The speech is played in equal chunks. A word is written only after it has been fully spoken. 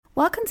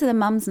Welcome to the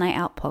Mum's Night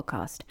Out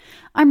podcast.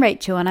 I'm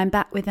Rachel and I'm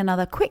back with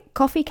another quick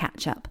coffee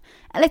catch-up,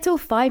 a little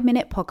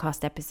 5-minute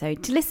podcast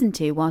episode to listen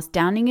to whilst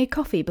downing your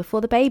coffee before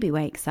the baby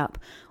wakes up,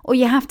 or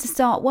you have to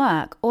start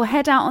work or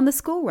head out on the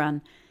school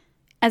run.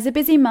 As a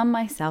busy mum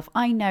myself,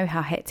 I know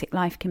how hectic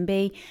life can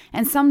be,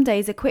 and some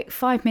days a quick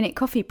 5-minute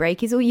coffee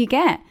break is all you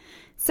get.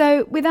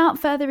 So without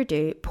further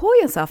ado, pour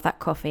yourself that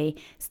coffee,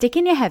 stick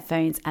in your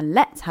headphones, and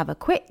let's have a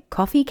quick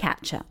coffee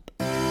catch-up.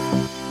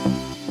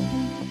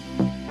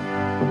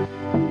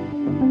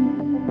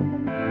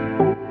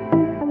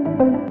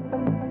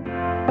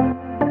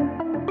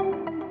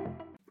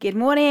 Good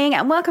morning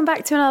and welcome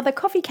back to another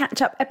coffee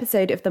catch-up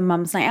episode of the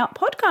Mum's Night Out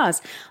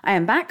podcast. I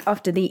am back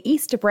after the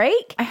Easter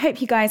break. I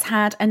hope you guys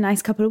had a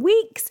nice couple of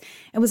weeks.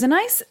 It was a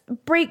nice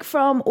break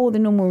from all the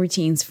normal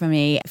routines for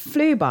me. It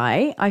flew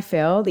by, I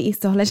feel, the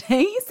Easter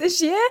holidays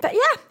this year. But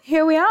yeah,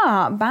 here we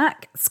are,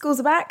 back. Schools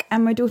are back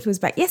and my daughter was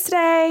back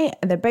yesterday.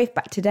 They're both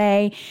back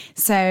today.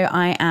 So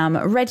I am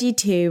ready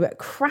to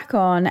crack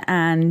on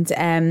and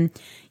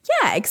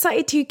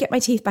excited to get my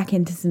teeth back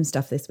into some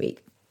stuff this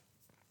week.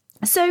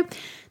 So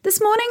this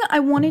morning,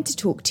 I wanted to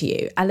talk to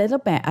you a little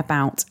bit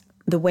about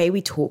the way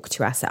we talk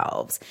to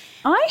ourselves.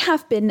 I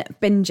have been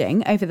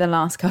binging over the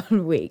last couple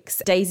of weeks,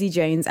 Daisy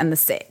Jones and the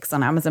Six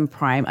on Amazon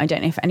Prime. I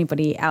don't know if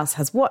anybody else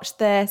has watched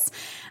this,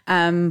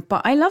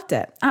 but I loved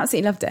it.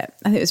 Absolutely loved it.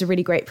 I think it was a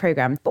really great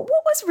program. But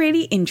what was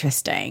really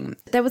interesting,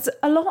 there was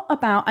a lot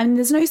about, and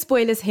there's no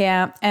spoilers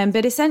here,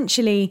 but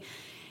essentially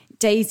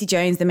Daisy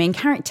Jones, the main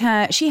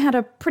character, she had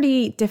a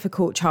pretty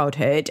difficult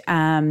childhood.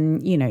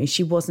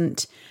 She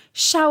wasn't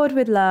showered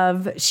with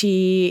love.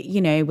 She,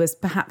 was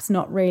perhaps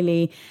not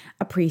really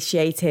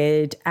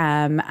appreciated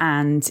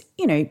and,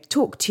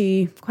 talked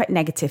to quite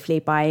negatively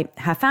by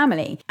her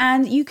family.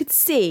 And you could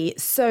see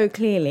so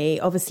clearly,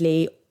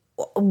 obviously,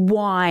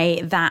 why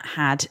that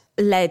had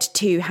led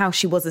to how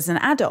she was as an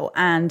adult.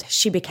 And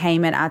she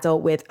became an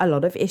adult with a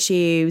lot of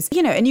issues,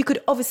 and you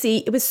could obviously,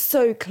 it was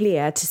so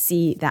clear to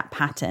see that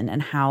pattern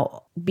and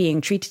how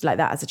being treated like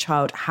that as a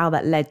child, how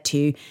that led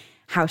to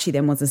how she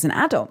then was as an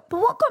adult.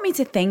 But what got me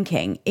to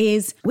thinking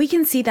is we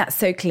can see that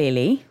so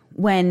clearly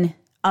when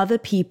other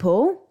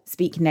people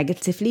speak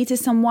negatively to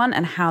someone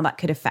and how that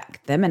could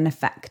affect them and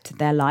affect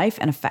their life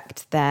and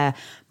affect their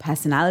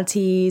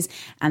personalities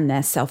and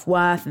their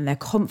self-worth and their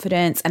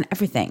confidence and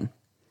everything.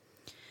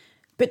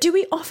 But do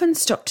we often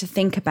stop to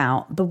think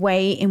about the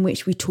way in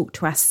which we talk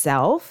to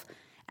ourselves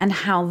and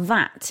how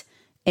that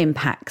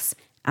impacts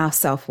our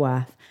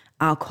self-worth,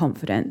 our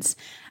confidence,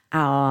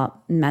 our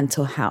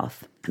mental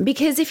health?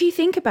 Because if you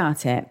think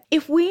about it,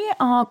 if we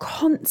are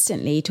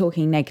constantly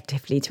talking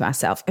negatively to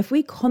ourselves, if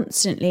we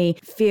constantly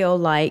feel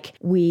like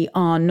we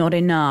are not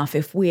enough,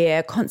 if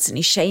we're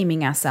constantly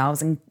shaming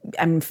ourselves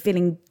and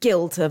feeling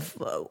guilt of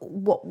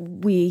what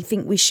we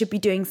think we should be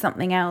doing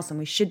something else and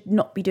we should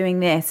not be doing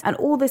this, and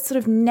all this sort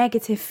of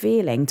negative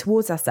feeling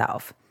towards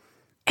ourselves,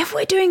 if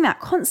we're doing that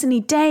constantly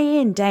day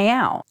in, day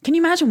out, can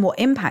you imagine what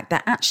impact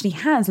that actually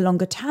has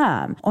longer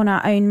term on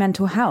our own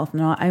mental health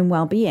and our own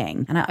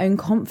well-being and our own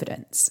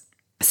confidence?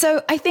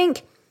 So I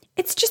think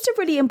it's just a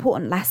really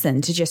important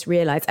lesson to just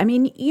realize. I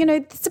mean,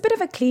 it's a bit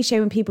of a cliche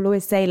when people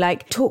always say,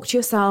 like, talk to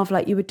yourself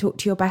like you would talk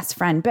to your best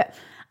friend. But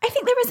I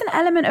think there is an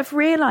element of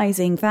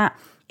realizing that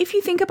if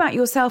you think about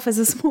yourself as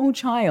a small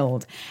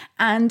child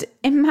and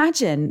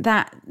imagine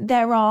that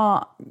there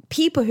are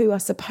people who are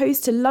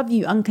supposed to love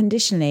you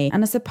unconditionally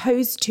and are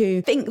supposed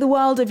to think the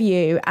world of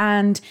you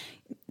and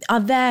are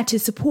there to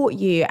support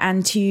you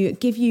and to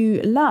give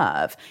you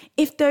love.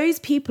 If those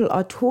people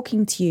are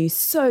talking to you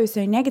so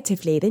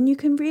negatively, then you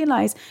can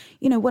realize,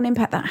 what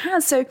impact that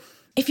has. So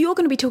if you're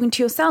going to be talking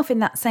to yourself in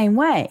that same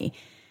way,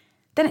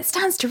 then it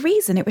stands to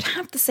reason it would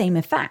have the same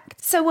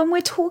effect. So when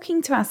we're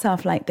talking to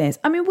ourselves like this,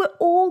 I mean, we're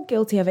all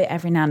guilty of it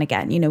every now and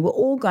again. We're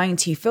all going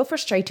to feel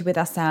frustrated with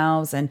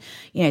ourselves and,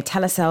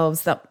 tell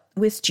ourselves that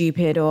we're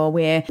stupid or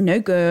we're no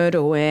good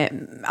or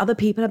other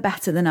people are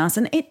better than us.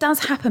 And it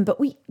does happen, but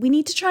we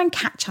need to try and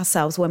catch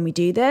ourselves when we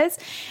do this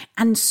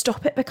and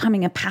stop it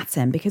becoming a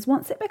pattern, because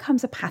once it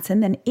becomes a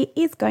pattern, then it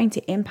is going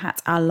to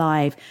impact our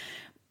life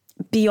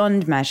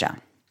beyond measure.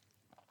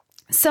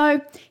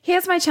 So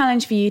here's my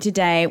challenge for you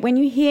today. When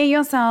you hear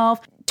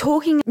yourself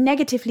talking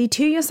negatively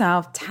to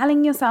yourself,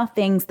 telling yourself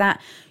things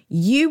that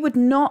you would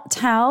not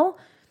tell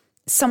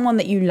someone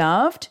that you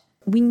loved,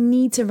 we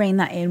need to rein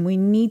that in. We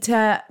need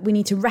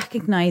to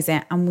recognize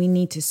it and we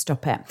need to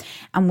stop it.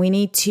 And we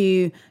need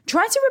to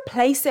try to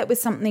replace it with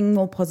something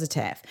more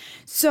positive.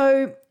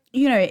 So,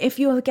 if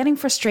you're getting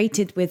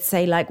frustrated with,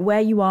 say, like where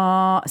you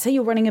are, say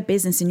you're running a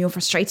business and you're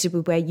frustrated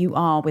with where you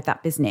are with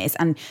that business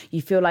and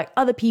you feel like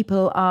other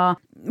people are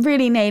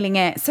really nailing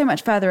it so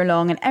much further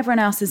along and everyone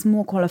else is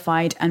more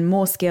qualified and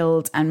more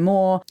skilled and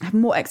have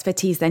more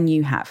expertise than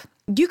you have.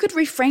 You could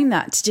reframe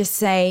that to just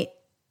say,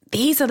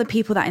 these are the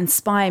people that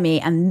inspire me,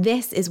 and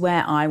this is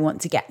where I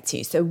want to get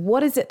to. So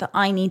what is it that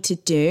I need to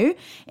do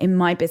in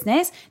my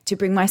business to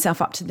bring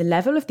myself up to the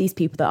level of these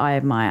people that I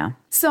admire?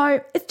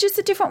 So it's just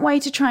a different way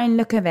to try and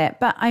look at it.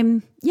 But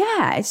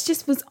it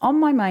just was on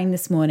my mind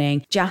this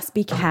morning. Just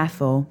be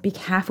careful. Be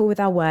careful with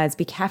our words.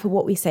 Be careful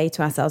what we say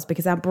to ourselves,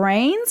 because our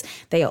brains,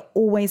 they are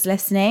always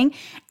listening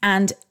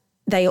and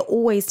they are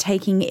always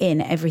taking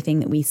in everything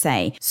that we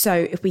say.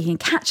 So if we can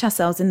catch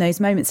ourselves in those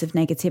moments of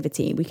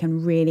negativity, we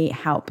can really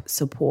help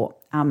support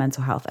our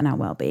mental health and our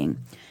well-being.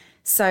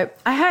 So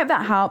I hope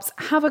that helps.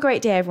 Have a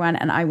great day, everyone,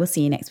 and I will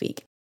see you next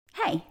week.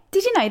 Hey,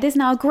 did you know there's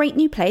now a great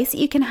new place that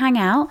you can hang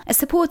out? A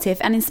supportive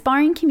and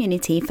inspiring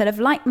community full of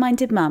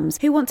like-minded mums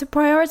who want to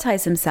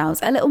prioritise themselves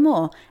a little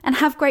more and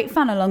have great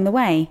fun along the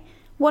way.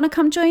 Want to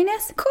come join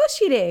us? Of course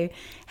you do.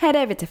 Head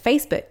over to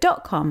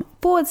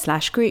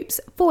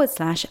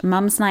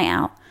facebook.com/groups/Mums Night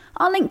Out.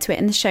 I'll link to it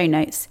in the show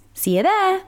notes. See you there.